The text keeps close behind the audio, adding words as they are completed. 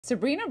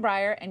Sabrina,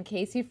 Brier, and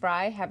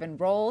Frey have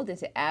enrolled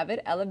into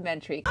Abbott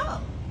Elementary.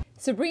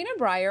 Sabrina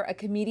Brier, a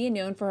comedian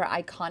known for her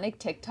iconic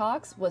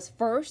TikToks, was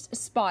first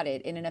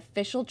spotted in an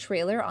official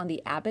trailer on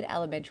the Abbott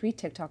Elementary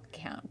TikTok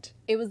account.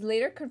 It was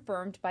later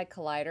confirmed by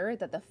Collider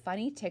that the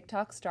funny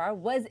TikTok star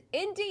was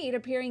indeed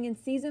appearing in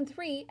season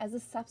 3 as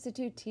a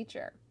substitute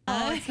teacher.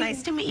 Oh, it's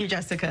nice to meet you,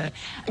 Jessica.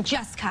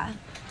 Jessica.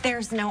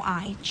 There's no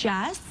I.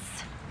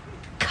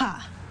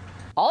 Jess-ca.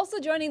 Also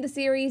joining the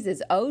series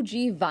is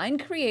OG Vine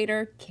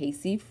creator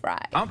Frey.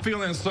 I'm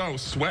feeling so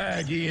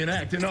swaggy and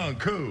acting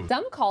uncool.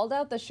 Some called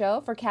out the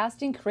show for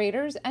casting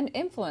creators and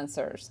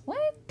influencers.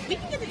 What? We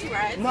can get the 2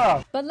 rides.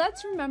 No. But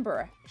let's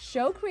remember,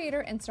 show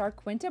creator and star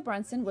Quinta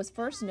Brunson was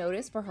first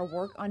noticed for her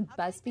work on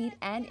BuzzFeed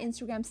and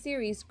Instagram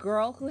series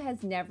Girl Who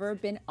Has Never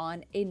Been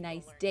on a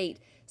Nice Date.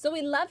 So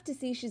we love to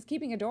see she's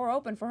keeping a door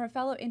open for her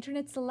fellow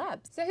internet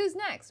celebs. So who's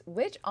next?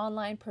 Which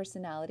online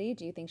personality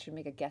do you think should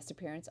make a guest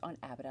appearance on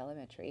Abbott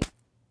Elementary?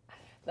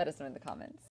 Let us know in the comments.